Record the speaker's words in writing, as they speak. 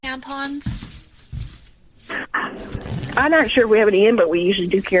tampons? I'm not sure if we have any in, but we usually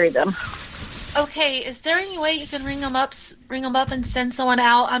do carry them. Okay, is there any way you can ring them up and send someone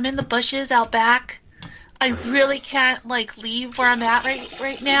out? I'm in the bushes out back. I really can't, like, leave where I'm at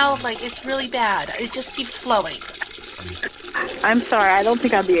right now. Like, it's really bad. It just keeps flowing. I'm sorry. I don't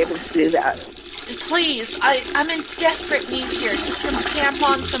think I'll be able to do that. Please, I'm in desperate need here. Just some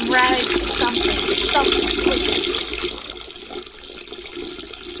tampons, some rags, something, please.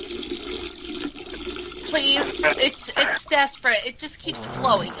 Please, it's desperate. It just keeps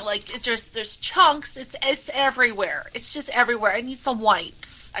flowing. Like, there's chunks. It's everywhere. It's just everywhere. I need some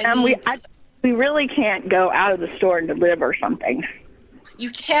wipes. We really can't go out of the store and deliver something. You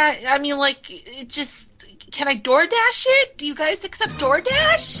can't. I mean, like, it just. Can I DoorDash it? Do you guys accept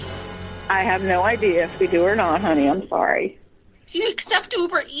DoorDash? I have no idea if we do or not, honey. I'm sorry. Do you accept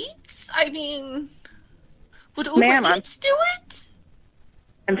Uber Eats? I mean, would Uber Eats do it?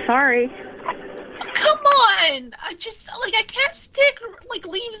 I'm sorry. Come on! I can't stick, like,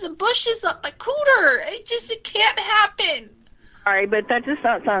 leaves and bushes up my cooter. It can't happen. Sorry, but that does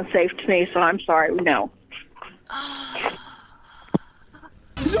not sound safe to me, so I'm sorry. No.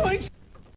 Zoinks!